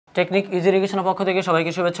Technique easy এডুকেশনের পক্ষ থেকে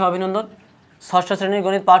সবাইকে শুভেচ্ছা অভিনন্দন। ষষ্ঠ শ্রেণীর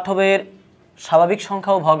গণিত পাঠ্যবইয়ের স্বাভাবিক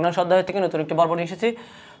সংখ্যা ও ভগ্নাংশ অধ্যায় থেকে নতুন একটি পর্ব নিয়ে এসেছি।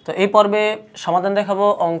 তো এই পর্বে সমাধান দেখাবো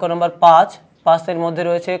অঙ্ক নম্বর 5 এর মধ্যে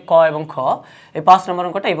রয়েছে ক এবং খ। এই 5 নম্বর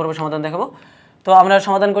অঙ্কটা এই পর্বে সমাধান দেখাবো। তো আমরা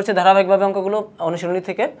সমাধান করছি ধারাবাহিকভাবে অঙ্কগুলো অনুশীলনী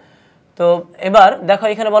থেকে। তো এবার দেখো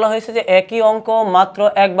এখানে বলা হয়েছে যে একই অঙ্ক মাত্র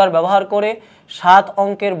একবার ব্যবহার করে 7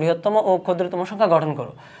 অঙ্কের বৃহত্তম ও ক্ষুদ্রতম সংখ্যা গঠন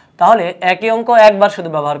করো। তাহলে একই অঙ্ক একবার শুধু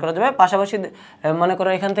ব্যবহার করা যাবে, পাশাপাশি মনে করো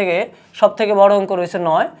এখান থেকে সব থেকে বড় অঙ্ক রয়েছে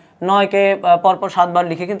 9কে পরপর 7 বার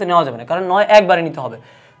লিখে কিন্তু নেওয়া যাবে না, কারণ 9 একবারে নিতে হবে।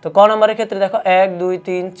 তো ক নম্বরের ক্ষেত্রে দেখো 1 2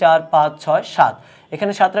 3 4 5 6 7,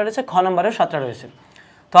 এখানে 7টা রয়েছে, খ নম্বরেও 7টা রয়েছে।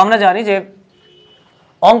 তো আমরা জানি যে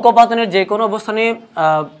অঙ্ক পাতনের যে কোনো অবস্থানে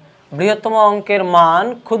বৃহত্তম অঙ্কের মান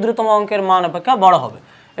ক্ষুদ্রতম অঙ্কের মান অপেক্ষা বড় হবে,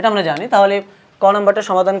 এটা আমরা জানি। তাহলে ক নম্বরটা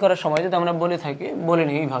সমাধান করার সময় যদি আমরা বলে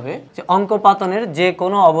নিই এইভাবে যে অঙ্ক পাতনের যে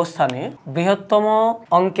কোনো অবস্থানে বৃহত্তম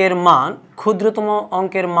অঙ্কের মান ক্ষুদ্রতম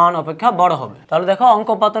অঙ্কের মান অপেক্ষা বড় হবে। তাহলে দেখো অঙ্ক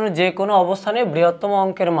পাতনের যে কোনো অবস্থানে বৃহত্তম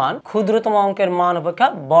অঙ্কের মান ক্ষুদ্রতম অঙ্কের মান অপেক্ষা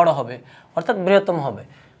বড় হবে, অর্থাৎ বৃহত্তম হবে।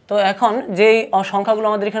 তো এখন যেই সংখ্যাগুলো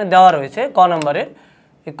আমাদের এখানে দেওয়া রয়েছে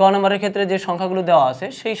ক নম্বরের ক্ষেত্রে যে সংখ্যাগুলো দেওয়া আছে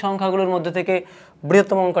সেই সংখ্যাগুলোর মধ্যে থেকে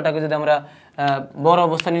বৃহত্তম অঙ্কটাকে যদি আমরা বড়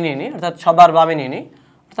অবস্থানে নিয়ে নিই, অর্থাৎ সবার বামে নিয়ে নিই,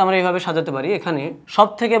 অর্থাৎ আমরা এইভাবে সাজাতে পারি। এখানে সব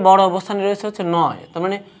থেকে বড় অবস্থানে রয়েছে হচ্ছে 9, তার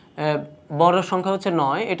মানে বড় সংখ্যা হচ্ছে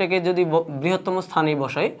 9, এটাকে যদি বৃহত্তম স্থানে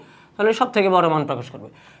বসাই তাহলে সব থেকে বড় মান প্রকাশ করবে।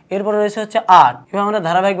 এরপরে রয়েছে হচ্ছে 8, এবার আমরা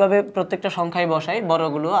ধারাবাহিকভাবে প্রত্যেকটা সংখ্যায় বসাই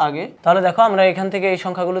বড়গুলো আগে। তাহলে দেখো আমরা এখান থেকে এই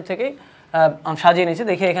সংখ্যাগুলো থেকে সাজিয়ে নিয়েছি।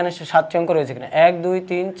 দেখি এখানে 7টি অঙ্ক রয়েছে কিনা, 1 2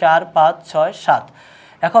 3 4 5 6 7।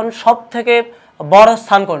 এখন সব থেকে বড়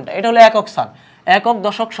স্থান কোনটা? এটা হলো একক স্থান। একক,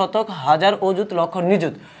 দশক, শতক, হাজার, অযুত, লক্ষ,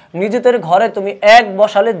 নিযুত। নিযুতের ঘরে তুমি 1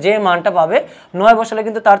 বসালে যে মানটা পাবে 9 বসালে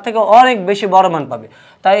কিন্তু তার থেকে অনেক বেশি বড় মান পাবে।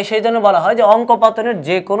 তাই সেই জন্য বলা হয় যে অঙ্ক পাতনের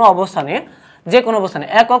যে কোনো অবস্থানে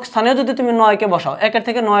একক স্থানেও যদি তুমি 9কে বসাও, 1-এর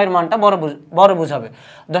থেকে 9-এর মানটা বড় বোঝাবে।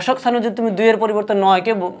 দশক স্থানে যদি তুমি 2-এর পরিবর্তে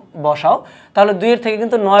 9কে বসাও তাহলে 2-এর থেকে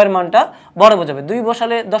কিন্তু 9-এর মানটা বড় বোঝাবে। 2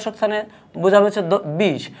 বসালে দশক স্থানে বোঝাবে হচ্ছে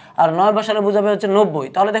 20, আর 9 বসালে বোঝাবে হচ্ছে 90।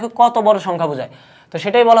 তাহলে দেখো কত বড় সংখ্যা বোঝায়। তো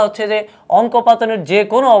সেটাই বলা হচ্ছে যে অঙ্ক পাতনের যে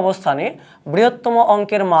কোনো অবস্থানে বৃহত্তম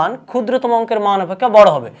অঙ্কের মান ক্ষুদ্রতম অঙ্কের মান অপেক্ষা বড়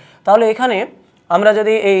হবে। তাহলে এখানে আমরা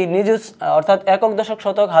যদি এই নিযুত অর্থাৎ একক, দশক,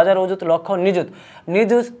 শতক, হাজার, অযুত, লক্ষ,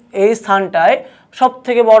 নিযুত এই স্থানটায় সব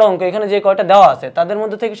থেকে বড় অঙ্ক এখানে যে কয়টা দেওয়া আছে তাদের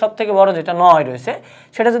মধ্যে থেকে সব থেকে বড় যেটা 9 রয়েছে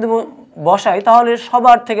সেটা যদি বসাই তাহলে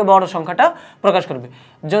সবার থেকে বড় সংখ্যাটা প্রকাশ করবে।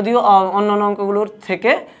 যদিও অন্যান্য অঙ্কগুলোর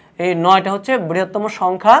থেকে এই 9টা হচ্ছে বৃহত্তম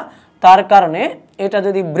সংখ্যা, তার কারণে এটা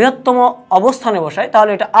যদি বৃহত্তম অবস্থানে বসাই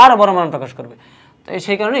তাহলে এটা আরও বড় মান প্রকাশ করবে। তো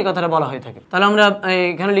সেই কারণে এই কথাটা বলা হয়ে থাকে। তাহলে আমরা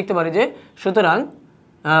এখানে লিখতে পারি যে সুতরাং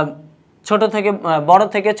বড়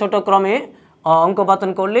থেকে ছোট ক্রমে অঙ্ক পাতন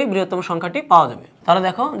করলেই বৃহত্তম সংখ্যাটি পাওয়া যাবে। তাহলে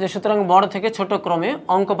দেখো যে সুতরাং বড় থেকে ছোট ক্রমে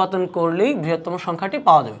অঙ্ক পাতন করলেই বৃহত্তম সংখ্যাটি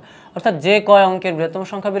পাওয়া যাবে, অর্থাৎ যে কয় অঙ্কের বৃহত্তম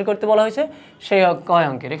সংখ্যা বের করতে বলা হয়েছে সেই কয়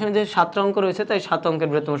অঙ্কের, এখানে যে 7টা অঙ্ক রয়েছে তাই 7 অঙ্কের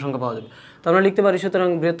বৃহত্তম সংখ্যা পাওয়া যাবে। তো আমরা লিখতে পারি সুতরাং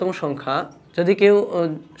বৃহত্তম সংখ্যা, যদি কেউ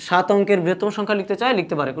 7 অঙ্কের বৃহত্তম সংখ্যা লিখতে চায়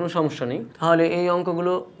লিখতে পারে, কোনো সমস্যা নেই। তাহলে এই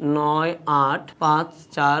অঙ্কগুলো 9 8 5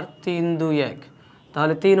 4 3 2 1,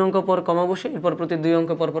 তাহলে 3 অঙ্ক পর কমা বসে এরপর প্রতি 2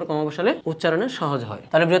 অঙ্ক পর কমা বসালে উচ্চারণে সহজ হয়।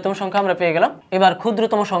 তাহলে বৃহত্তম সংখ্যা আমরা পেয়ে গেলাম। এবার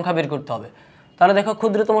ক্ষুদ্রতম সংখ্যা বের করতে হবে। তাহলে দেখো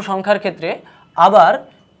ক্ষুদ্রতম সংখ্যার ক্ষেত্রে আবার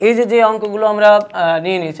এই যে অঙ্কগুলো আমরা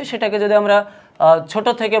নিয়ে নিয়েছি সেটাকে যদি আমরা ছোট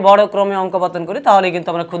থেকে বড় ক্রমে অঙ্ক পাতন করি তাহলে কিন্তু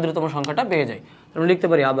আমরা ক্ষুদ্রতম সংখ্যাটা পেয়ে যাই। আমরা লিখতে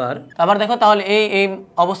পারি আবার দেখো তাহলে এই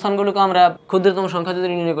অবস্থানগুলোকে আমরা ক্ষুদ্রতম সংখ্যা যদি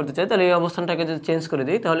নির্ণয় করতে চাই তাহলে এই অবস্থানটাকে যদি চেঞ্জ করে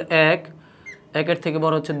দিই তাহলে 1-এর থেকে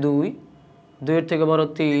বড় হচ্ছে 2, 2-এর থেকে বড়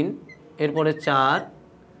 3, এরপরে 4,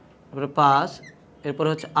 এরপরে 5, এরপরে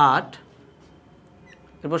হচ্ছে 8,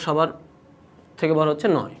 এরপর সবার থেকে বড় হচ্ছে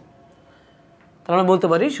 9। তাহলে আমরা বলতে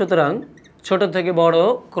পারি সুতরাং ছোট থেকে বড়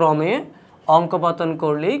ক্রমে অঙ্ক পাতন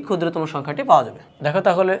করলেই ক্ষুদ্রতম সংখ্যাটি পাওয়া যাবে। দেখো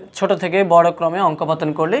তাহলে ছোট থেকে বড় ক্রমে অঙ্ক পাতন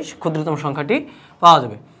করলেই ক্ষুদ্রতম সংখ্যাটি পাওয়া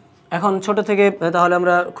যাবে। এখন ছোট থেকে তাহলে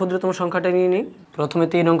আমরা ক্ষুদ্রতম সংখ্যাটা নিয়ে নিই। প্রথমে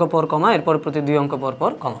 3 অঙ্ক পর কমা, এরপর প্রতি 2 অঙ্ক পর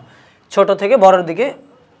কমা, ছোট থেকে বড়র দিকে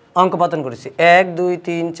অঙ্ক পাতন করেছি 1 2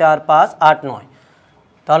 3 4 5 8 9।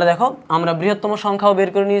 তাহলে দেখো আমরা বৃহত্তম সংখ্যাও বের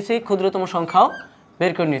করে নিয়েছি, ক্ষুদ্রতম সংখ্যাও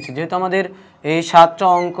বের করে নিয়েছি। যেহেতু আমাদের এই 7টা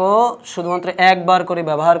অঙ্ক শুধুমাত্র একবার করে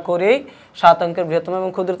ব্যবহার করেই 7 অঙ্কের বৃহত্তম এবং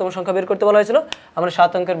ক্ষুদ্রতম সংখ্যা বের করতে বলা হয়েছিল, আমরা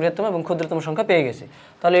 7 অঙ্কের বৃহত্তম এবং ক্ষুদ্রতম সংখ্যা পেয়ে গেছি।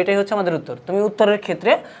 তাহলে এটাই হচ্ছে আমাদের উত্তর। তুমি উত্তরের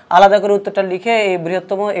ক্ষেত্রে আলাদা করে উত্তরটা লিখে এই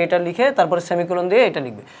বৃহত্তম এটা লিখে তারপরে সেমিকোলন দিয়ে এটা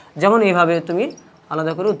লিখবে, যেমন এইভাবে তুমি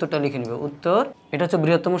আলাদা করে উত্তরটা লিখে নেবে। উত্তর এটা হচ্ছে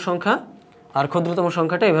বৃহত্তম সংখ্যা আর ক্ষুদ্রতম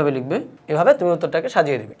সংখ্যাটা এইভাবে লিখবে, এভাবে তুমি উত্তরটাকে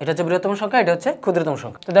সাজিয়ে দিবে। এটা হচ্ছে বৃহত্তম সংখ্যা, এটা হচ্ছে ক্ষুদ্রতম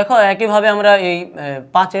সংখ্যা। তো দেখো একইভাবে আমরা এই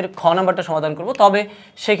 5-এর খ নাম্বারটা সমাধান করব, তবে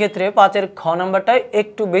সেক্ষেত্রে 5-এর খ নাম্বারটায়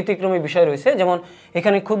একটু ব্যতিক্রমী বিষয় রয়েছে। যেমন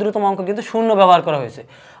এখানে ক্ষুদ্রতম অঙ্ক কিন্তু শূন্য ব্যবহার করা হয়েছে,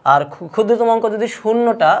 আর ক্ষুদ্রতম অঙ্ক যদি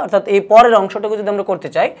শূন্যটা অর্থাৎ এই পরের অংশটুকু যদি আমরা করতে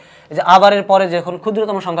চাই, যে আবারের পরে যখন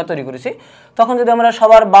ক্ষুদ্রতম সংখ্যা তৈরি করেছি তখন যদি আমরা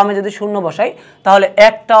সবার বামে যদি শূন্য বসাই তাহলে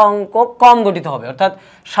একটা অঙ্ক কম গঠিত হবে, অর্থাৎ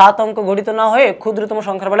 7 অঙ্ক গঠিত না হয়ে ক্ষুদ্রতম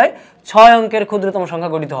সংখ্যার বেলায় 6 অঙ্কের ক্ষুদ্রতম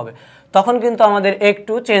সংখ্যা গঠিত হবে। তখন কিন্তু আমাদের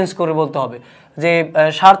একটু চেঞ্জ করে বলতে হবে যে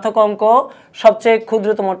সার্থক অঙ্ক সবচেয়ে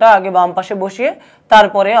ক্ষুদ্রতমটা আগে বাম পাশে বসিয়ে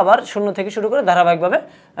তারপরে আবার শূন্য থেকে শুরু করে ধারাবাহিকভাবে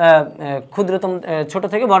ক্ষুদ্রতম ছোট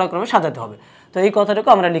থেকে বড় ক্রমে সাজাতে হবে। তো এই কথাটুকু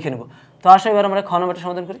আমরা লিখে নেব। তো আসো এবার আমরা খ নম্বরটা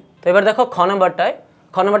সমাধান করি। তো এবার দেখো খ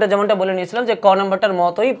নম্বরটা যেমনটা বলে নিয়েছিলাম যে ক নম্বরটার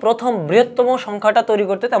মতোই প্রথম বৃহত্তম সংখ্যাটা তৈরি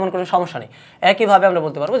করতে তেমন কোনো সমস্যা নেই। একইভাবে আমরা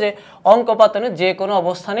বলতে পারবো যে অঙ্ক পাতনে যে কোনো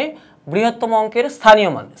অবস্থানে বৃহত্তম অঙ্কের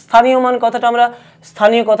স্থানীয় মান কথাটা আমরা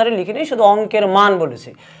স্থানীয় কথাটা লিখিনি, শুধু অঙ্কের মান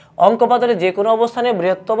বলেছি। অঙ্ক পাতনে যে কোনো অবস্থানে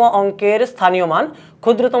বৃহত্তম অঙ্কের স্থানীয় মান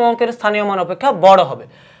ক্ষুদ্রতম অঙ্কের স্থানীয় মান অপেক্ষা বড় হবে।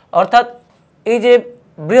 অর্থাৎ এই যে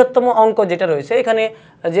বৃহত্তম অঙ্ক যেটা রয়েছে এখানে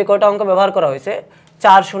যে কয়টা অঙ্ক ব্যবহার করা হয়েছে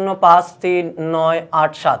 4, 0, 5, 3, 9,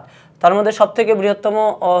 8, 7, তার মধ্যে সবথেকে বৃহত্তম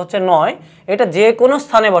হচ্ছে 9। এটা যে কোনো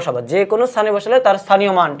স্থানে বসাবো, যে কোনো স্থানে বসালে তার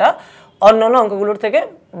স্থানীয় মানটা অন্যান্য অঙ্কগুলোর থেকে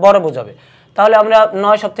বড় বোঝাবে। তাহলে আমরা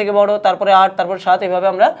 9 সব থেকে বড়, তারপরে 8, তারপর 7, এইভাবে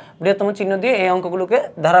আমরা বৃহত্তম চিহ্ন দিয়ে এই অঙ্কগুলোকে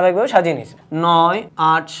ধারাবাহিকভাবে সাজিয়ে নিয়েছি। 9,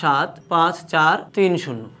 8, 7, 5, 4, 3,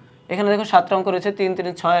 0। এখানে দেখো 7টা অঙ্ক রয়েছে, 3,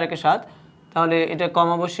 3, 6 আর 1, 7। তাহলে এটা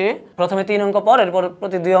কমা বসিয়ে প্রথমে 3 অঙ্ক পর এরপর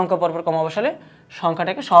প্রতি 2 অঙ্ক পর পর কমা বসালে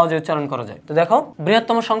সংখ্যাটাকে সহজে উচ্চারণ করা যায়। তো দেখো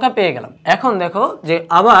বৃহত্তম সংখ্যা পেয়ে গেলাম। এখন দেখো যে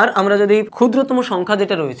আবার আমরা যদি ক্ষুদ্রতম সংখ্যা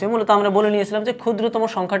যেটা রয়েছে, মূলত আমরা বলে নিয়েছিলাম যে ক্ষুদ্রতম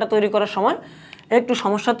সংখ্যাটা তৈরি করার সময় একটু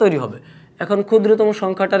সমস্যা তৈরি হবে। এখন ক্ষুদ্রতম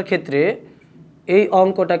সংখ্যাটার ক্ষেত্রে এই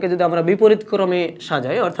অঙ্কটাকে যদি আমরা বিপরীত ক্রমে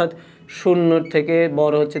সাজাই, অর্থাৎ 0 থেকে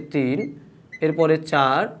বড় হচ্ছে 3, এরপরে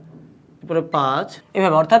 4, এরপরে 5,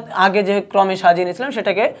 এভাবে, অর্থাৎ আগে যে ক্রমে সাজিয়ে নিয়েছিলাম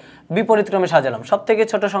সেটাকে বিপরীত ক্রমে সাজালাম। সব থেকে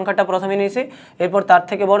ছোট সংখ্যাটা প্রথমে নিয়েছি, এরপর তার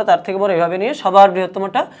থেকে বড় এভাবে নিয়ে সবার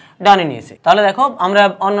বৃহত্তমটা ডানে নিয়েছি। তাহলে দেখো আমরা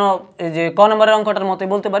অন্য যে ক নম্বরের অঙ্কটার মতোই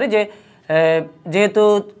বলতে পারি যে যেহেতু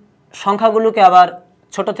সংখ্যাগুলোকে আবার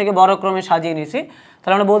ছোট থেকে বড় ক্রমে সাজিয়ে নিয়েছি,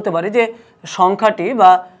 তাহলে আমরা বলতে পারি যে সংখ্যাটি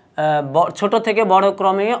বা ছোট থেকে বড়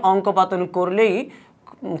ক্রমে অঙ্কপাতন করলেই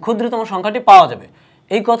ক্ষুদ্রতম সংখ্যাটি পাওয়া যাবে।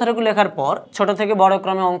 এই কথাটুকু লেখার পর ছোট থেকে বড়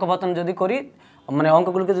ক্রমে অঙ্কপাতন যদি করি, মানে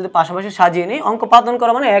অঙ্কগুলোকে যদি পাশাপাশি সাজিয়ে নিই, অঙ্কপাতন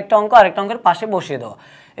করা মানে একটা অঙ্ক আরেকটা অঙ্কের পাশে বসিয়ে দেওয়া,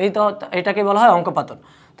 এটাকে বলা হয় অঙ্কপাতন।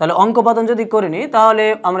 তাহলে অঙ্কপাতন যদি করে নিই তাহলে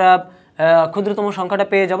আমরা ক্ষুদ্রতম সংখ্যাটা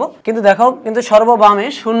পেয়ে যাব। কিন্তু দেখো, কিন্তু সর্ববামে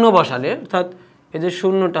শূন্য বসালে, অর্থাৎ এই যে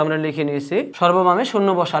শূন্যটা আমরা লিখে নিয়েছি, সর্ববামে শূন্য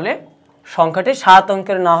বসালে সংখ্যাটি 7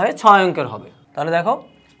 অঙ্কের না হয়ে 6 অঙ্কের হবে। তাহলে দেখো,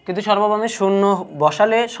 কিন্তু সর্ববামে শূন্য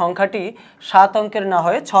বসালে সংখ্যাটি 7 অঙ্কের না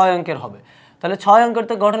হয়ে 6 অঙ্কের হবে। তাহলে 6 অঙ্কের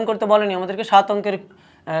তো গঠন করতে বলেনি, আমাদেরকে 7 অঙ্কের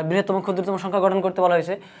বৃহত্তম ক্ষুদ্রতম সংখ্যা গঠন করতে বলা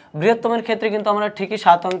হয়েছে। বৃহত্তমের ক্ষেত্রে কিন্তু আমরা ঠিকই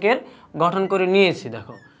 7 অঙ্কের গঠন করে নিয়েছি।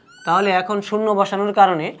 দেখো, তাহলে এখন শূন্য বসানোর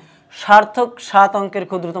কারণে সার্থক 7 অঙ্কের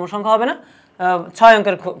ক্ষুদ্রতম সংখ্যা হবে না, 6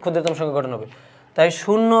 অঙ্কের ক্ষুদ্রতম সংখ্যা গঠন হবে। তাই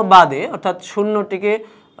শূন্য বাদে, অর্থাৎ শূন্যটিকে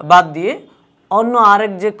বাদ দিয়ে অন্য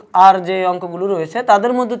যে অঙ্কগুলো রয়েছে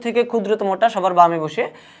তাদের মধ্যে থেকে ক্ষুদ্রতমটা সবার বামে বসে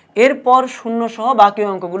এরপর শূন্য সহ বাকি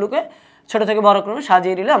অঙ্কগুলোকে ছোট থেকে বড় ক্রমে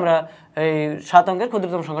সাজিয়ে দিলে আমরা এই 7 অঙ্কের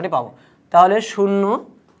ক্ষুদ্রতম সংখ্যাটি পাবো। তাহলে শূন্য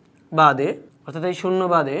বাদে, অর্থাৎ এই শূন্য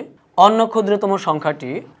বাদে অন্য ক্ষুদ্রতম সংখ্যাটি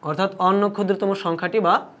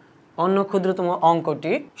বা অন্য ক্ষুদ্রতম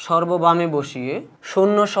অঙ্কটি সর্ববামে বসিয়ে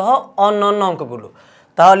শূন্য সহ অন্য অঙ্কগুলো,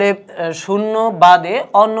 তাহলে শূন্য বাদে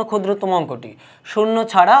অন্য ক্ষুদ্রতম অঙ্কটি, শূন্য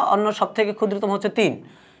ছাড়া অন্য সবথেকে ক্ষুদ্রতম হচ্ছে 3,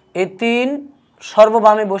 এই 3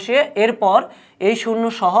 সর্ববামে বসিয়ে এরপর এই শূন্য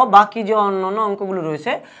সহ বাকি যে অন্যান্য অঙ্কগুলো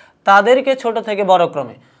রয়েছে তাদেরকে ছোট থেকে বড়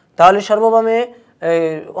ক্রমে, তাহলে সর্ববামে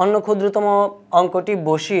অন্য ক্ষুদ্রতম অঙ্কটি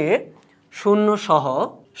বসিয়ে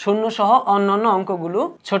শূন্য সহ অন্যান্য অঙ্কগুলো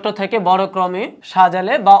ছোট থেকে বড় ক্রমে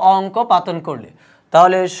সাজালে বা অঙ্ক পাতন করলে,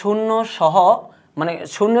 তাহলে শূন্য সহ মানে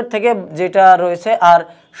শূন্যের থেকে যেটা রয়েছে আর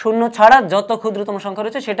শূন্য ছাড়া যত ক্ষুদ্রতম সংখ্যা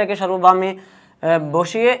রয়েছে সেটাকে সর্ববামে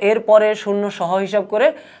বসিয়ে এরপরে শূন্য সহ হিসাব করে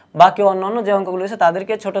বাকি অন্যান্য যে অঙ্কগুলো রয়েছে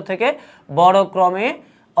তাদেরকে ছোট থেকে বড় ক্রমে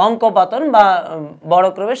অঙ্কপাতন বা বড়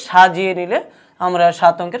ক্রমে সাজিয়ে নিলে আমরা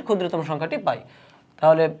 7 অঙ্কের ক্ষুদ্রতম সংখ্যাটি পাই।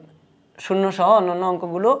 তাহলে শূন্য সহ অন্যান্য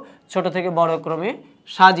অঙ্কগুলো ছোট থেকে বড় ক্রমে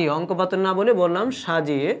সাজিয়ে, অঙ্কপাতন না বলে বললাম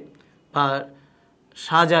সাজিয়ে বা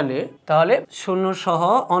সাজালে, তাহলে শূন্য সহ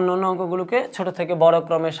অন্যান্য অঙ্কগুলোকে ছোট থেকে বড়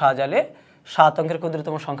ক্রমে সাজালে 7 অঙ্কের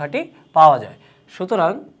ক্ষুদ্রতম সংখ্যাটি পাওয়া যায়।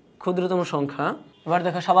 সুতরাং ক্ষুদ্রতম সংখ্যা, এবার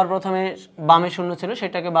দেখো সবার প্রথমে বামে শূন্য ছিল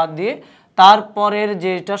সেটাকে বাদ দিয়ে তারপরের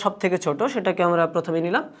যেটা সব থেকে ছোট সেটাকে আমরা প্রথমে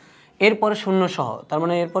নিলাম, এরপরে শূন্য সহ, তার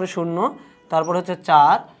মানে এরপরে শূন্য, তারপরে হচ্ছে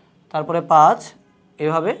 4, তারপরে 5,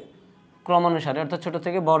 এভাবে ক্রমানুসারে অর্থাৎ ছোট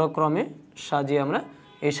থেকে বড় ক্রমে সাজিয়ে আমরা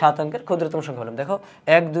এই 7 অঙ্কের ক্ষুদ্রতম সংখ্যা পেলাম। দেখো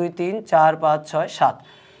 1, 2, 3, 4, 5, 6, 7।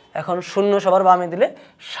 এখন শূন্য সবার বামে দিলে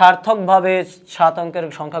সার্থকভাবে 7 অঙ্কের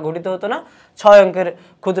সংখ্যা গঠিত হতো না, 6 অঙ্কের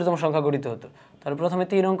ক্ষুদ্রতম সংখ্যা গঠিত হতো। তাহলে প্রথমে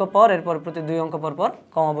 3 অঙ্ক পর, এরপর প্রতি 2 অঙ্ক পর পর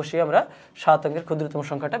কমা বসিয়ে আমরা 7 অঙ্কের ক্ষুদ্রতম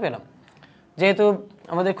সংখ্যাটা পেলাম। যেহেতু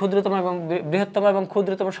আমাদের ক্ষুদ্রতম এবং বৃহত্তম এবং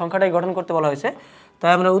ক্ষুদ্রতম সংখ্যাটাই গঠন করতে বলা হয়েছে,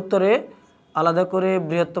 তাই আমরা উত্তরে আলাদা করে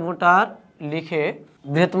বৃহত্তমটার লিখে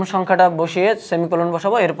বৃহত্তম সংখ্যাটা বসিয়ে সেমিকোলন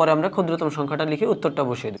বসাবো, এরপরে আমরা ক্ষুদ্রতম সংখ্যাটা লিখে উত্তরটা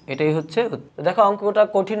বসিয়ে দেব। এটাই হচ্ছে দেখো, অঙ্কটা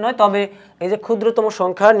কঠিন নয়, তবে এই যে ক্ষুদ্রতম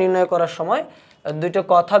সংখ্যা নির্ণয় করার সময় দুইটা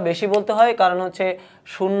কথা বেশি বলতে হয়। কারণ হচ্ছে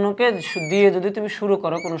শূন্যকে দিয়ে যদি তুমি শুরু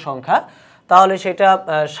করো কোনো সংখ্যা, তাহলে সেটা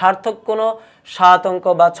সার্থক কোনো 7 অঙ্ক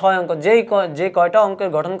বা 6 অঙ্ক যে কয়টা অঙ্কের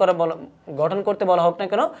গঠন করতে বলা হোক না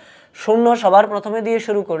কেন, শূন্য সবার প্রথমে দিয়ে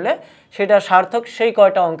শুরু করলে সেটা সার্থক সেই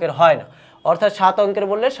কয়টা অঙ্কের হয় না। অর্থাৎ 7 অঙ্কের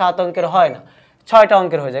বললে 7 অঙ্কের হয় না, 6টা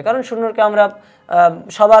অঙ্কের হয়ে যায়। কারণ শূন্যকে আমরা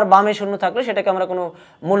সবার বামে শূন্য থাকলে সেটাকে আমরা কোনো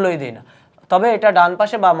মূল্যই দিই না। তবে এটা ডান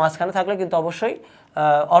পাশে বা মাঝখানে থাকলে কিন্তু অবশ্যই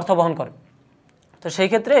অর্থ বহন করে। তো সেই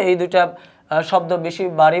ক্ষেত্রে এই দুইটা শব্দ বেশি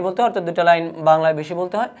বাড়িয়ে বলতে হয়, অর্থাৎ দুইটা লাইন বাংলায় বেশি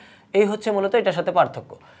বলতে হয়। এই হচ্ছে মূলত এটার সাথে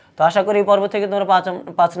পার্থক্য। তো আশা করি এই পর্ব থেকে তোমরা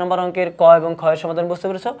 5 নম্বর অঙ্কের ক এবং খ এর সমাধান বুঝতে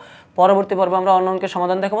পেরেছো। পরবর্তী পর্বে আমরা অন্য অঙ্কের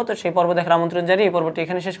সমাধান দেখাবো। তো সেই পর্ব দেখার আমন্ত্রণ জানিয়ে এই পর্বটি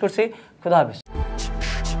এখানে শেষ করছি। খুদা হাফেজ।